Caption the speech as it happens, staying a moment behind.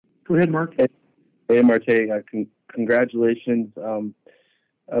Go ahead, Mark. Hey, Marte. Congratulations.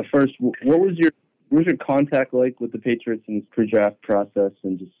 First, what was your contact like with the Patriots in this pre-draft process,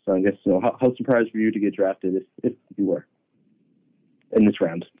 and just I guess how surprised were you to get drafted if you were in this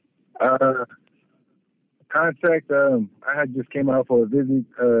round? Contact. I had just came out for a visit,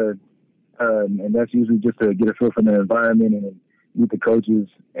 and that's usually just to get a feel for the environment and meet the coaches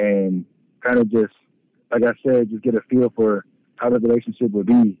and kind of just, like I said, just get a feel for how the relationship would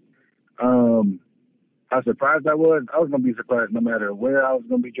be. How surprised I was going to be surprised no matter where I was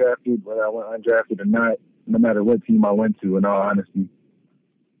going to be drafted, whether I went undrafted or not, no matter what team I went to, in all honesty.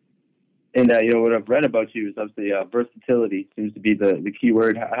 And, what I've read about you is obviously versatility seems to be the key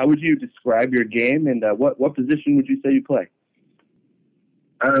word. How would you describe your game, and what position would you say you play?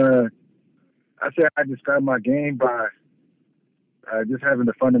 I say I describe my game by just having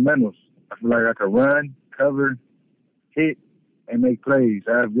the fundamentals. I feel like I can run, cover, hit, and make plays.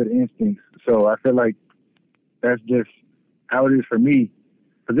 I have good instincts. So I feel like that's just how it is for me.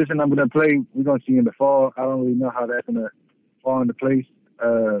 Position I'm going to play, we're going to see in the fall. I don't really know how that's going to fall into place.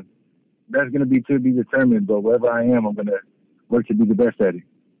 That's going to be to be determined, but wherever I am, I'm going to work to be the best at it.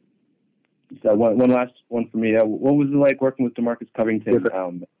 So one last one for me. What was it like working with DeMarcus Covington?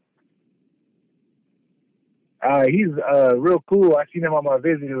 He's real cool. I seen him on my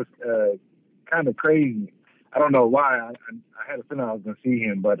visit. It was kind of crazy. I don't know why. I had a feeling I was going to see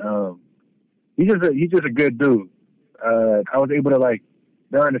him, but he's just a good dude. I was able to,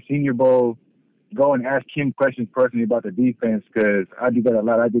 during the Senior Bowl, go and ask him questions personally about the defense, because I do that a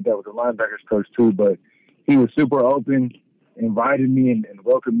lot. I did that with the linebackers coach too, but he was super open, invited me and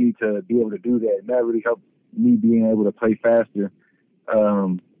welcomed me to be able to do that. And that really helped me being able to play faster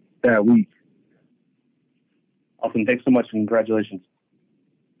that week. Awesome. Thanks so much, and congratulations.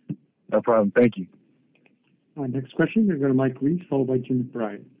 No problem. Thank you. Next question, we're going to Mike Reese, followed by Jim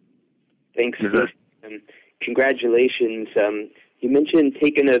McBride. Thanks. Congratulations. You mentioned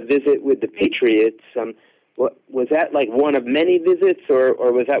taking a visit with the Patriots. What was that, like one of many visits, or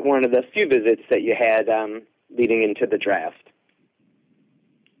was that one of the few visits that you had leading into the draft?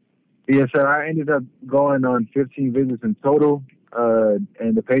 Yes, sir. I ended up going on 15 visits in total,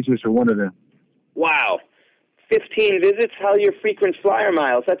 and the Patriots were one of them. Wow. 15 visits? How are your frequent flyer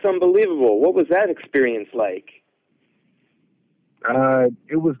miles? That's unbelievable. What was that experience like?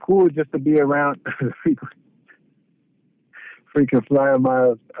 It was cool just to be around freaking flyer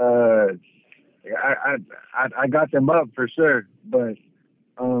miles. I got them up for sure, but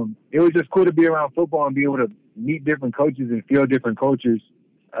it was just cool to be around football and be able to meet different coaches and feel different cultures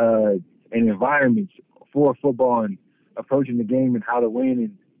and environments for football and approaching the game and how to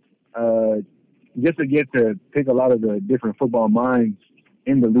win, and just to get to pick a lot of the different football minds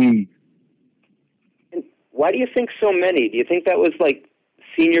in the league. And why do you think so many? Do you think that was like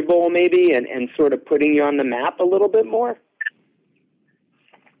Senior Bowl maybe and sort of putting you on the map a little bit more?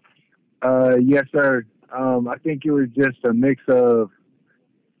 Yes, sir. I think it was just a mix of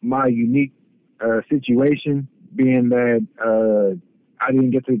my unique situation, being that I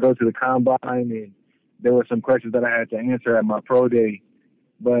didn't get to go to the combine, and there were some questions that I had to answer at my pro day.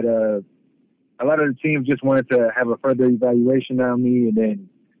 But a lot of the teams just wanted to have a further evaluation on me and then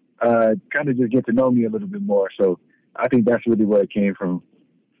kind of just get to know me a little bit more. So I think that's really where it came from.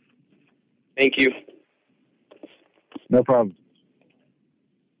 Thank you. No problem.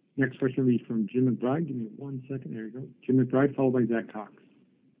 Next question will be from Jim McBride. Give me 1 second. There you go. Jim McBride, followed by Zach Cox.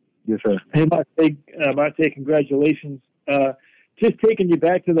 Yes, sir. Hey, Marte, congratulations. Just taking you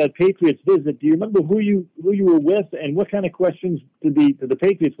back to that Patriots visit, do you remember who you were with, and what kind of questions did the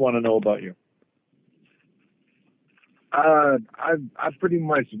Patriots want to know about you? I pretty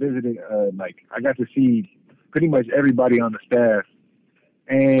much visited, I got to see pretty much everybody on the staff.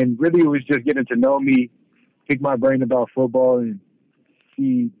 And really it was just getting to know me, pick my brain about football, and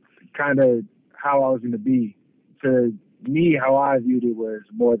see kind of how I was going to be. To me, how I viewed it was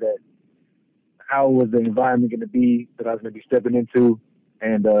more that how was the environment going to be that I was going to be stepping into,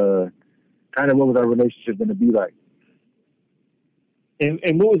 and kind of what was our relationship going to be like. And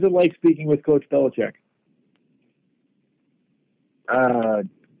what was it like speaking with Coach Belichick?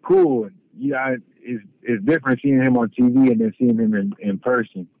 Cool. Yeah, it's different seeing him on TV and then seeing him in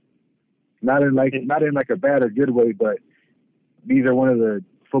person. Not in like a bad or good way, but these are one of the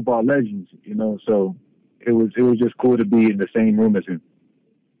football legends, So it was just cool to be in the same room as him.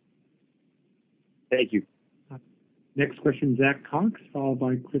 Thank you. Next question, Zach Cox, followed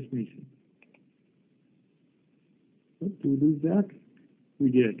by Chris Mason. Oh, did we lose Zach? We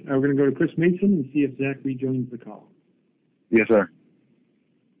did. We're going to go to Chris Mason and see if Zach rejoins the call. Yes, sir.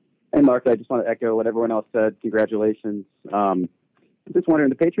 Hey, Mark, I just want to echo what everyone else said. Congratulations. Just wondering,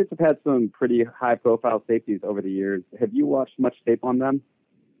 the Patriots have had some pretty high-profile safeties over the years. Have you watched much tape on them?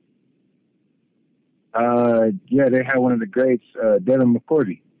 Yeah, they had one of the greats, Devin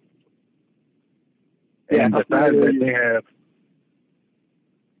McCourty. Yeah, and the fact that they have,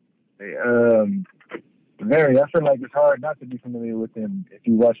 I feel like it's hard not to be familiar with them if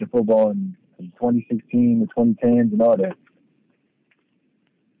you're watching football in 2016, the 2010s, and all that.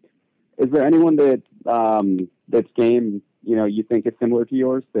 Is there anyone that that's game you think is similar to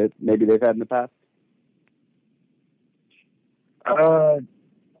yours that maybe they've had in the past?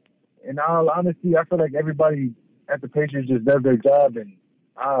 In all honesty, I feel like everybody at the Patriots just does their job, and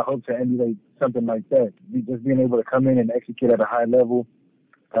I hope to emulate something like that. Just being able to come in and execute at a high level,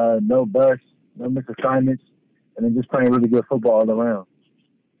 no busts, no misassignments, and then just playing really good football all around.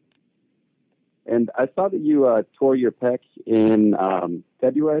 And I saw that you tore your pec in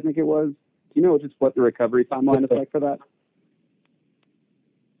February, I think it was. Do you know just what the recovery timeline is like for that?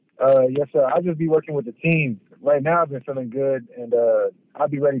 Yes, sir. I'll just be working with the team. Right now, I've been feeling good, and I'll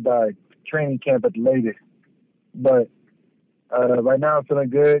be ready by training camp at the latest. But right now, I'm feeling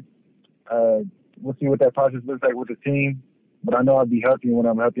good. We'll see what that process looks like with the team. But I know I'll be healthy, and when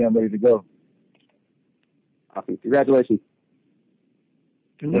I'm healthy, I'm ready to go. Awesome. Congratulations.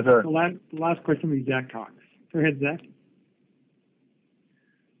 And Yes, sir. the last question will be Zach Cox. Go ahead, Zach.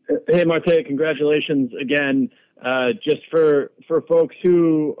 Hey, Marte, congratulations again. Just for folks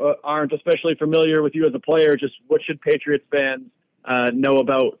who aren't especially familiar with you as a player, just what should Patriots fans know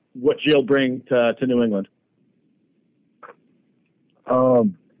about what you'll bring to New England?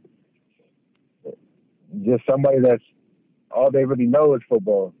 Just somebody that's all they really know is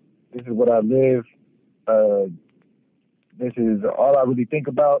football. This is what I live. This is all I really think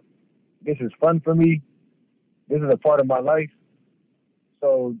about. This is fun for me. This is a part of my life.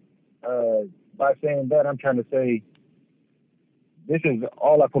 So by saying that, I'm trying to say this is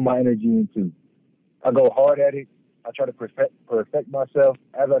all I put my energy into. I go hard at it. I try to perfect myself.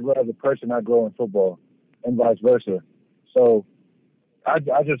 As I grow as a person, I grow in football, and vice versa. So I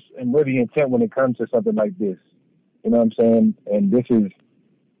just am really intent when it comes to something like this. You know what I'm saying? And this is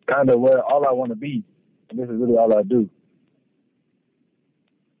kind of where all I want to be. And this is really all I do.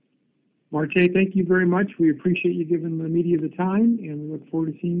 Marte, thank you very much. We appreciate you giving the media the time, and we look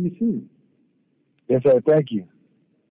forward to seeing you soon. Yes, sir. Thank you.